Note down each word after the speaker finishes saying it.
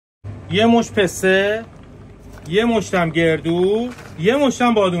یه مش پسته، یه مشتم گردو، یه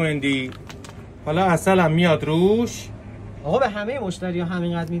مشتم بادومندی. حالا عسل هم میاد روش. آقا به همه مشتری‌ها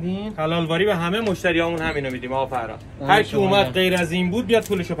همینقدر میدین؟ حلالواری به همه مشتریامون همینو میدیم آقا فرهاد. هر کی اومد غیر از این بود بیاد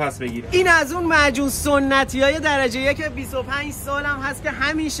پولشو پس بگیره. این از اون معجون سنتی‌های درجه 1 25 سالم هست که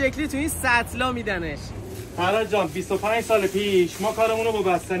همین شکلی تو این سطلا میدنش. فرهاد جان 25 سال پیش ما کارمون رو با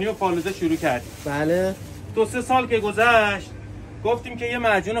بستنی و فالوده شروع کردیم. بله. 2-3 سال که گذشت گفتیم که یه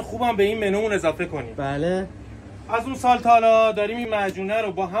معجون خوبم به این منومون اضافه کنیم. بله. از اون سال تا حالا داریم این معجونه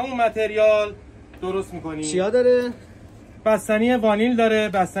رو با همون متریال درست میکنیم. چیا داره؟ بستنی وانیل داره،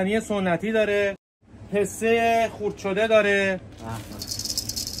 بستنی سنتی داره، پسته خورد شده داره،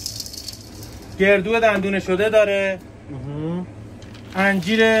 گردو دندونه شده داره،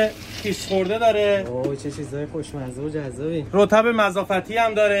 انجیر خیس خورده داره. اوه چه چیزای خوشمزه و جذابی. رطب مضافتی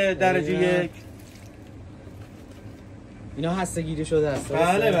هم داره درجه 1. اینا هسته‌گیری شده است.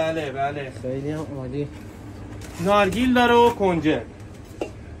 بله بله بله. خیلی هم عالی. نارگیل داره و کنجد.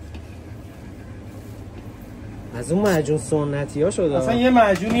 از اون معجون سنتی ها شده. اصلا یه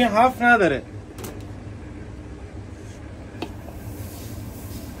معجونی 7 نداره.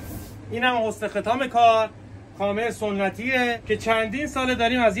 این هم حسن ختام کار، خامه سنتیه که چندین ساله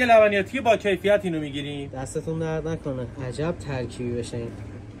داریم از یه لبنیاتی با کیفیت اینو میگیریم. دستتون درد نکنه. عجب ترکیبی بشه این.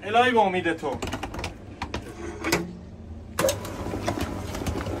 الهی به امید تو.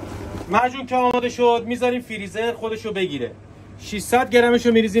 معجون که آماده شد میذاریم فریزر خودشو بگیره. 600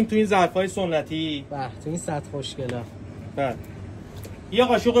 گرمشو میریزیم تو این ظرفای سنتی. به تو این سطح خوشگلا. بله. یه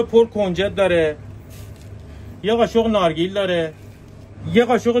قاشق پر کنجد داره. یه قاشق نارگیل داره. یه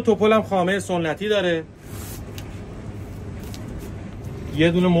قاشق توپل هم خامه سنتی داره.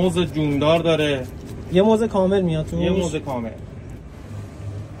 یه دونه موز جوندار داره. یه موز کامل میاد توش. یه موز کامل.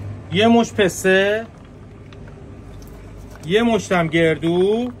 یه مش پسته. یه مشتم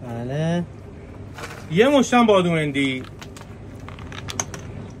گردو. بله. یه مشتم بادومندی.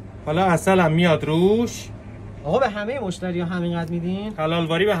 حالا عسل هم میاد روش. آقا به همه مشتری‌ها همینقدر میدین؟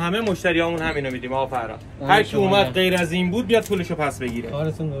 حلالواری به همه مشتریامون همینو میدیم آقا فرهاد. هر کی اومد غیر از این بود بیاد پولشو پس بگیره.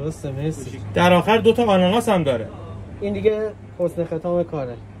 کارتون درسته مرسی. در آخر 2 تا آناناس هم داره. این دیگه حسن ختام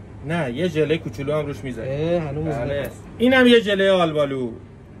کاره. نه یه ژله کوچولو هم روش میذاریم. هنوز بله. اینم یه ژله آلبالو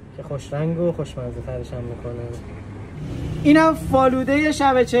که خوش رنگ و خوشمزه ترش هم میکنه. اینم فالوده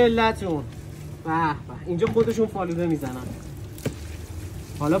شب چلتون. به به اینجا خودشون فالوده میزنن.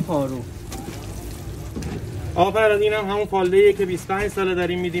 حالا پارو. آقا فرهاد اینم همون فالوده‌ایه که 25 ساله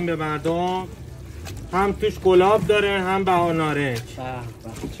داریم میدیم به مردم. هم توش گلاب داره هم بهار نارنج.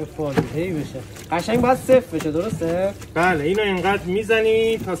 به چه فالوده‌ای بشه. قشنگ باید صفر بشه درسته؟ بله اینو اینقدر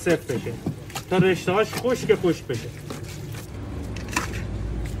میزنی تا صفر بشه. تا رشته‌هاش خشک بشه.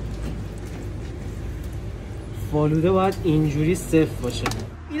 فالوده باید اینجوری صفر باشه.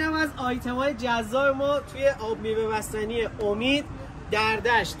 اینم از آیتم‌های جذاب ما توی آبمیوه بستنی امید در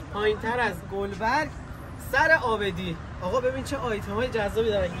دشت پایین‌تر از گلبرگ سر آبدی. آقا ببین چه آیتم‌های جذابی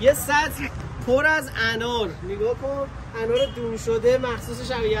دارن. یه سطل پر از انار. نگاه کن انار دون شده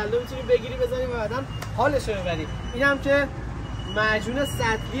مخصوص شب یلدا میتونی بگیری بزنی و بعداً حالش رو ببری. اینم که معجون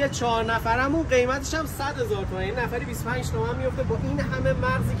سطلی 4 نفرمون قیمتش هم 100,000 تومان. این نفری 25 تومان میفته با این همه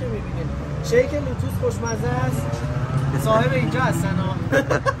مغزی که می‌بینید. شیک لوتوس خوشمزه است. صاحب اینجا هستن ها.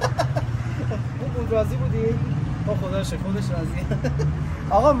 اون راضی بودی؟ با خدا شکر خودش راضیه.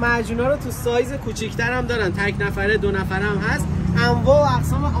 آقا معجونا رو تو سایز کوچیک‌تر هم دارن. تک نفره 2 نفره هم هست. انواع و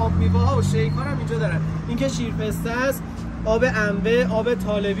اقسام آب میوه ها و شیک ها هم اینجا دارن. این که شیرپسته است، آب انبه، آب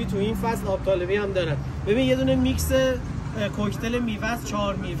طالبی تو این فصل آب طالبی هم دارن. ببین یه دونه میکس کوکتل میوه است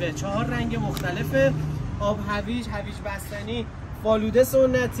 4 میوه، 4 رنگ مختلفه. آب هویج، هویج بستنی، فالوده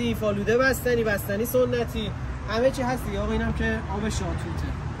سنتی، فالوده بستنی، بستنی سنتی، همه چی هست دیگه. آقا اینم که آب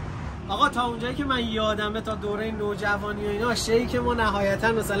شاتوته. آقا تا اونجایی که من یادمه تا دوره نوجوانی و اینا شیک ما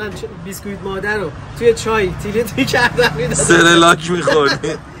نهایتا مثلا بیسکویت مادر رو توی چای تیلی کردن میدادن، سرلاک میخوری.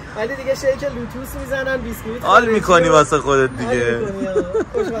 ولی دیگه شیک لوتوس میزنن، بیسکویت حال میکنی واسه خودت دیگه.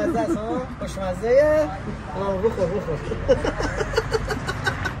 خوشمزه است ها، خوشمزه. بخور.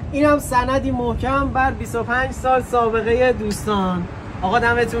 اینم سندی محکم بر 25 سال سابقه دوستان. آقا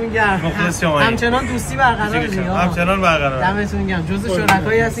دمتون گرم. همچنان دوستی برقرار دیگه. همچنان برقرار. دمتون گرم. جزو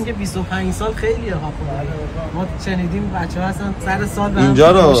شرکایی هستین که 25 سال خیلیه ها. ما شنیدیم بچه‌ها هستن سر سال به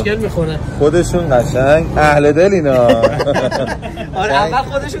اینجا رو مشکل میخوره. خودشون قشنگ اهل دل اینا. آره اول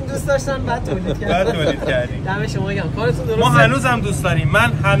خودشون دوست داشتن بعد تولید کردن. دم شما گرم. کارتون درسته. ما هنوزم دوست داریم.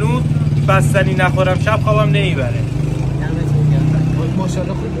 من هنوز بستنی نخورم شب خوابم نمیبره. دمتون گرم.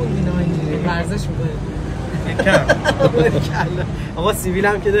 ماشاءالله خوب بود اینا اینجوری ورزش میکنید. کم. آقا سیبیل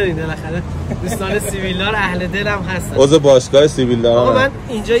هم که دارین بالاخره دوستان سیبیلدار اهل دلم هستن. عضو باشگاه سیبیلدار. آقا من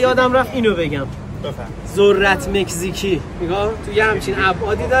اینجا یادم رفت اینو بگم. ذرت مکزیکی نگاه تو یه همچین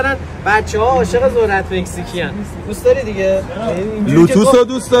ابعادی دارن. بچه‌ها عاشق ذرت مکزیکی ان. دوست داری دیگه؟ لوتوس رو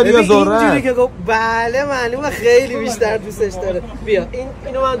دوست داری یا ذرت؟ اینجوری که گفت بله معلومه خیلی بیشتر دوستش داره. بیا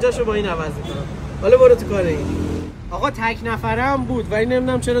اینو من جاشو با این عوض می‌کنم. حالا برو تو کار این. آقا تک نفره هم بود ولی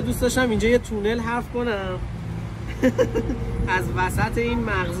نمیدونم چرا دوست داشتم اینجا یه تونل حرف کنم. از وسط این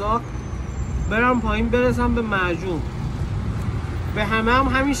مغزا برم پایین برسم به معجون. به همه هم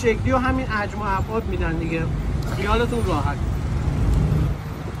همین شکلی و همین حجم و ابعاد میدن دیگه. خیالتون راحت.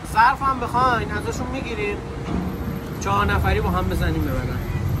 صرف هم بخواین ازشون میگیرین 4 نفری با هم بزنیم ببرن.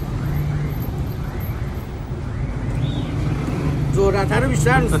 ذرت رو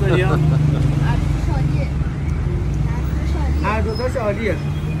بیشتر دوست داری ها؟ هر دوتاش عالیه.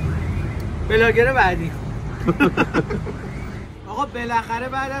 بلاگر بعدی. آقا بالاخره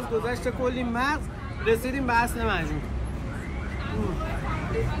بعد از گذشت کلی مغز رسیدیم به اصل معجون.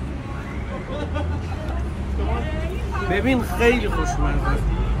 ببین خیلی خوشمزه.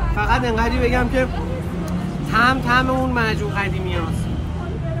 فقط انقدری بگم که طعم اون معجون قدیمی هست.